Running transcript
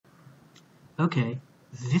Okay,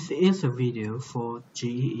 this is a video for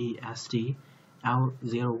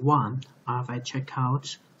GEE-SD-L01 rfid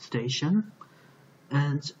checkout station,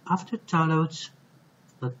 and after download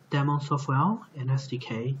the demo software and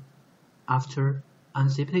SDK, after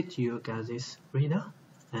unzip it, you get this reader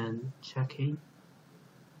and check in.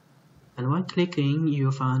 And when clicking,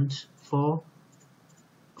 you find 4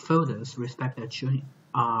 folders respectively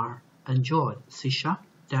are Android, C#,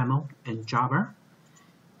 Demo, and Java,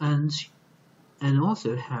 and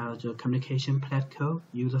also have the communication platform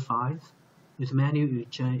user files with menu.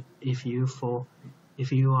 If you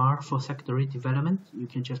are for secondary development, you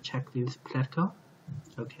can just check this platform.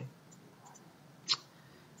 Okay,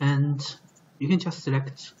 and you can just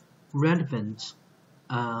select relevant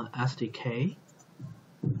SDK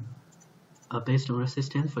based on your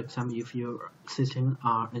system. For example, if your system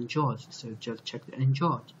are Android, so just check the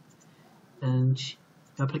Android, and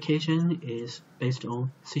the application is based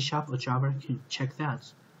on C# or Java, you can check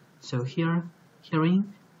that. So herein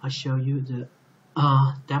I show you the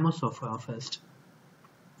demo software first.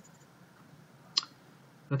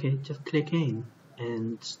 Okay, just click in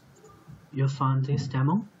and you'll find this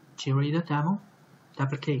demo, GReader demo.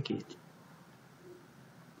 Double click it.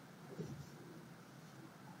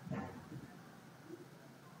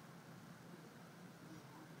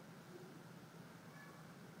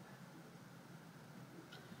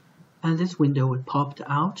 And this window will pop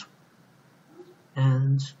out,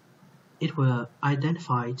 and it will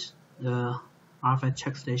identify the rfid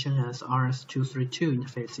check station as RS-232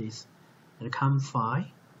 interfaces and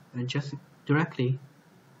COM5, and just directly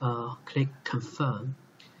click confirm.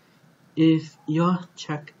 If your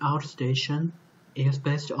checkout station is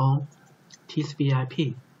based on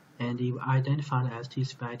TCP/IP and you identify it as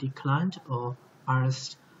TCP/IP client or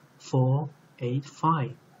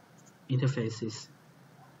RS-485 interfaces,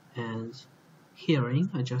 and herein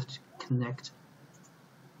I just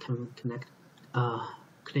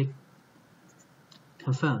click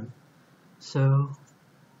confirm. So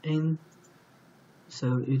you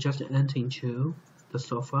just enter into the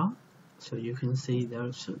software. So you can see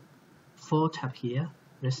there's 4 tabs here,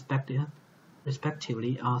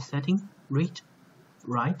 respectively are setting, read,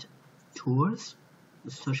 write, tools,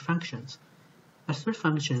 search functions. As search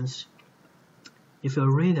functions, if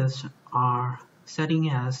your readers are setting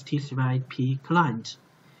as TCP/IP client,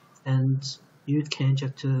 and you can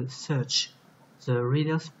just search the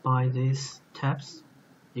readers by these tabs.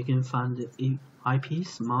 You can find the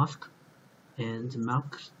IPs, mask, and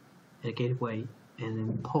MAC, a gateway, and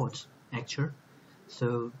then port actually.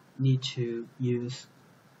 So need to use.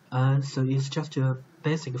 So it's just a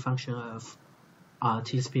basic function of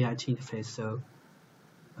TCP/IP interface. So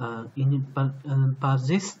but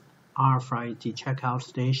this rfid checkout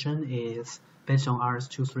station is based on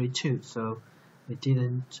RS-232, so we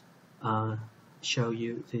didn't show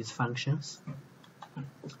you these functions.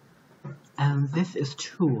 And this is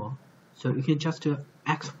tool, so you can just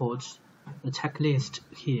export the checklist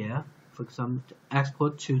here. For example,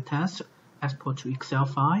 export to test, export to Excel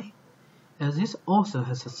file. And this also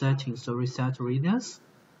has a setting, so reset readers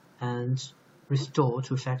and restore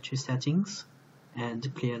to factory settings and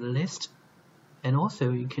clear the list. And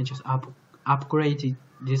also you can just upgrade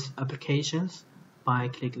these applications by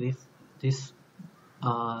clicking these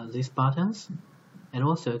buttons, and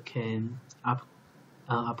also can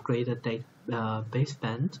upgrade the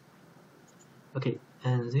baseband. Okay,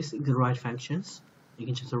 and this is the write functions. You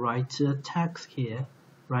can just write text here,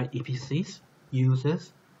 write EPCs,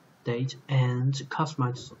 users, date, and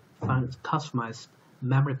customize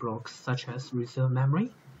memory blocks such as reserve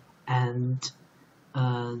memory and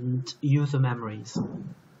user memories.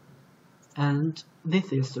 And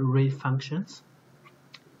this is the read functions,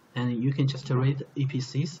 and you can just read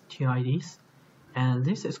EPCs, TIDs, and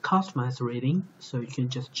this is customized reading, so you can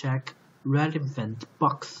just check relevant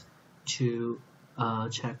box to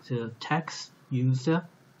check the text, user,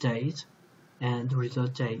 date, and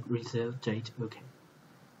reserve date. Okay,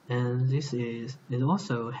 and it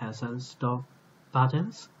also has some stop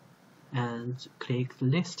buttons and click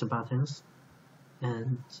list buttons,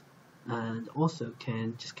 and also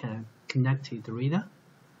can connect to the reader.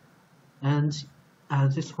 And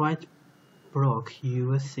at this right block, you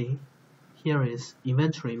will see here is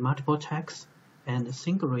inventory, multiple tags, and a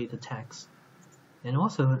single reader tags, and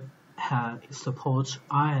also supports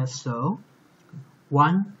ISO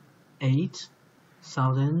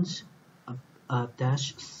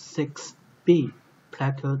 18000-6B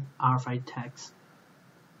placard rfid tags,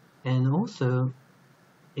 and also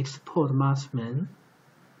export Massman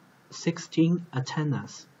 16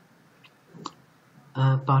 antennas.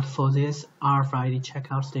 But for this rfid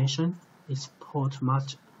checkout station, it supports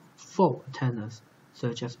much 4 antennas.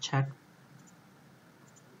 So just check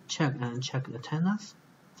the antennas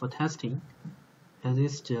for testing. And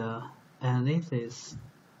this is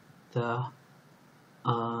the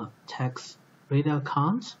text radar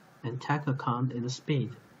count and tag account and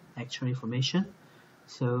speed actual information.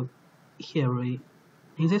 So here in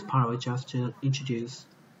this part we just introduce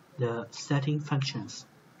the setting functions.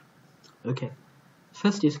 Okay,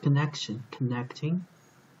 first is connecting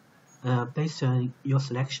based on your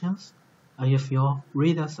selections. If your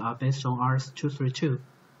radars are based on RS-232,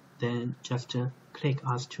 then just click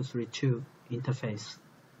RS-232 interface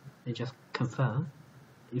and just confirm.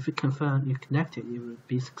 If you confirm you connected, it will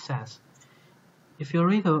be success. If your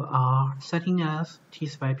radar are setting as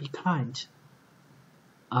TCP/IP client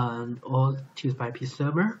or TCP/IP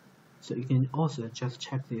server, so you can also just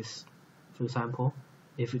check this. For example,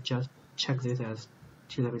 if you just check this as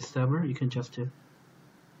TCP/IP server, you can just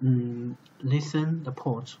listen the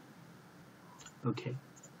port. Okay.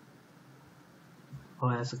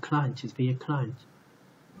 Or as a client, TCP client,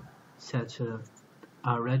 set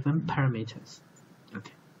relevant parameters.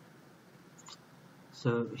 Okay.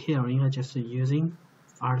 So here we are just using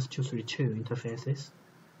RS-232 interfaces.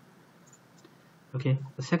 Okay.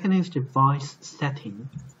 The second is device setting.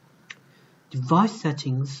 Device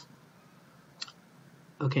settings.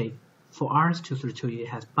 Okay. For RS-232, it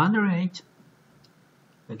has boundary rate.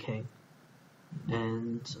 Okay.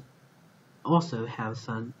 And also have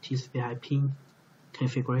some TCP/IP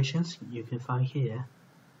configurations you can find here.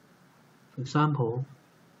 For example,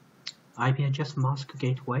 IP address mask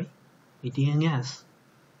gateway, DNS,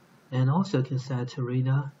 and also can set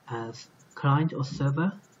radar as client or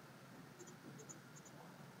server.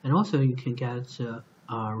 And also you can get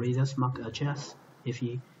radar's MAC address if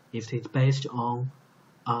it's based on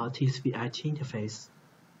TCP/IP interface.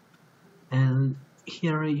 And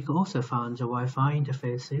here you can also find the Wi-Fi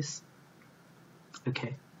interfaces.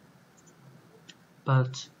 Okay,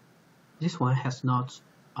 but this one has not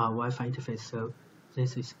a Wi-Fi interface, so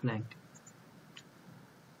this is blank.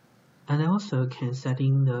 And I also can set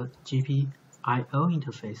in the GPIO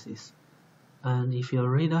interfaces. And if your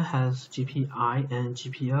radar has GPI and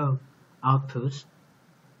GPO output,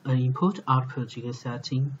 an input/output you can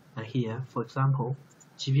set in here. For example,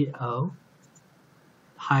 GPO,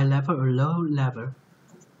 high level or low level.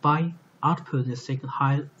 By output the signal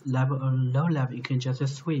high level or low level, you can just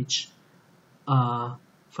switch.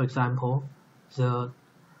 For example, the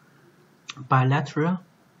bilateral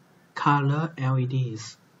color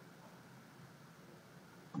LEDs.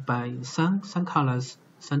 By some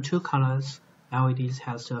two colors, LEDs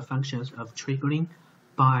has the functions of triggering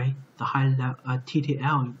by the high level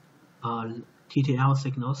TTL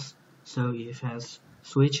signals. So if it has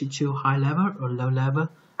switched to high level or low level,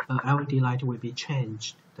 LED light will be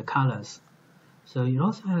changed the colors. So it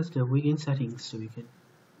also has the within settings, so you can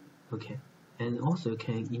and also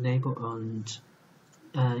can enable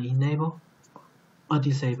or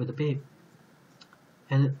disable the beep.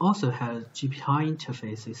 And it also has GPI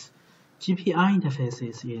interfaces. GPI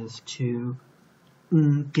interfaces is to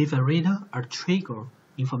give a reader a trigger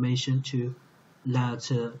information to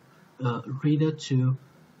let reader to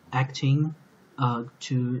acting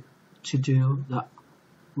to do the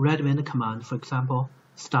relevant command. For example,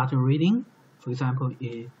 start reading. For example,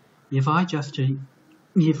 if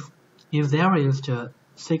there is the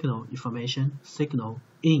signal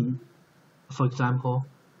in, for example,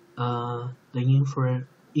 the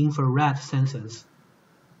infrared sensors.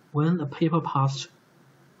 When a paper passed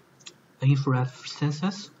infrared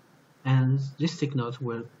sensors, and this signal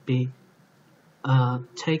will be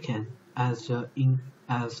taken as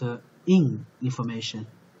in information.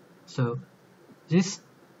 So this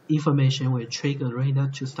information will trigger the reader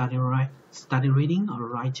to start reading or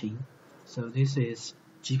writing. So this is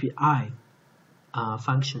GPI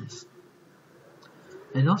functions.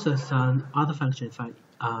 And also some other functions like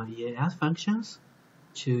EAS functions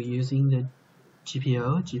to using the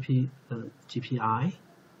GPO, GPI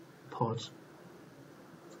port.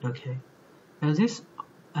 Okay, and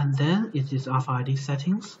then it is rfid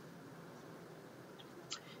settings.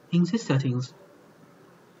 In these settings,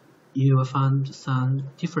 you will find some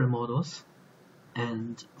different models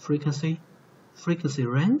and frequency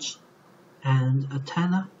range, and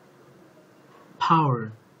antenna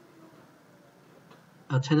power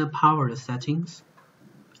settings.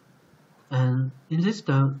 And in this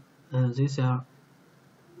these are,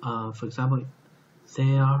 for example,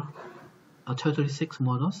 there are totally 6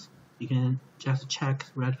 models. You can just check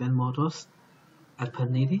relevant models as per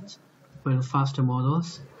needed. For faster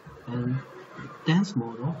models and dense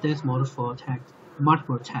model for text,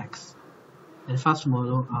 multiple texts, and fast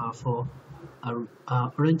model are for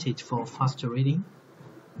oriented for faster reading.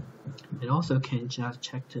 It also can just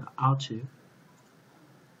check the auto,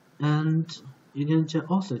 and you can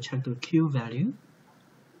also check the Q value.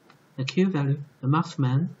 The Q value, the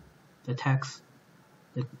marksman, the text,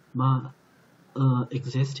 the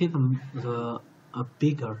existed, the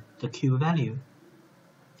bigger the Q value.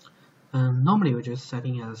 Normally we're just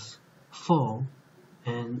setting as 4,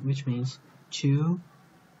 and which means 2,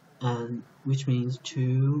 and which means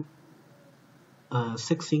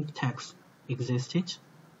 16 text existed.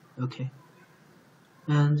 Okay,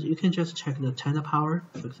 and you can just check the antenna power.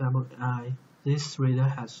 For example, this reader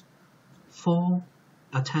has 4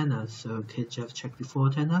 antennas, so you can just check the 4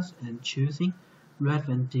 antennas and choosing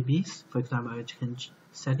relevant dBs. For example, I can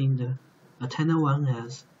setting the antenna 1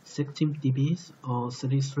 as 16 dBs or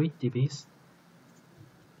 33 dBs.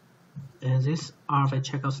 And this rfid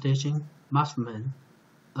checkout station marksman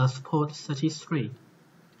support 33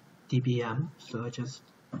 dBm, so I just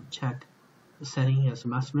check the setting as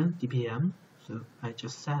marksman dBm. So I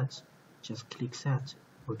just click set,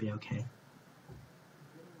 will be okay.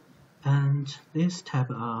 And this type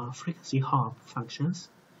are frequency hop functions,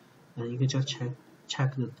 and you can just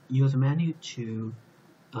check the user menu to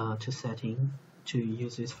setting to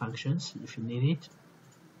use these functions if you need it.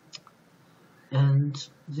 And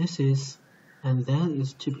this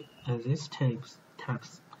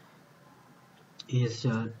tabs is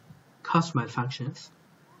customized functions.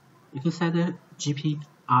 You can set a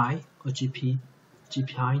GPI or GPI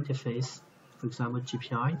interface. For example,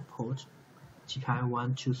 GPI port GPI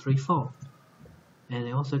 1, 2, 3, 4, and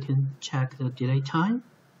I also can check the delay time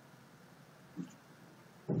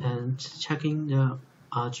and checking the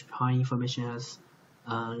GPI information as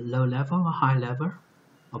low level or high level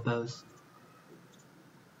or both.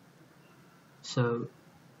 So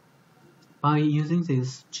by using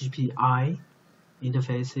these GPI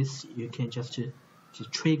interfaces, you can just to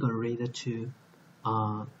trigger reader to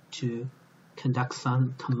conduct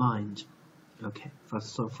some command. Okay, for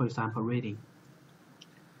example, reading.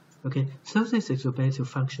 Okay, so this is the basic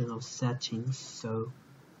function of settings. So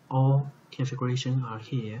all configuration are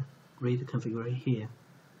here, read configuration here.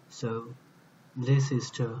 So this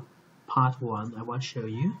is the part 1 I want to show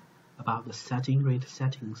you about the read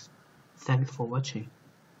settings. Thanks for watching.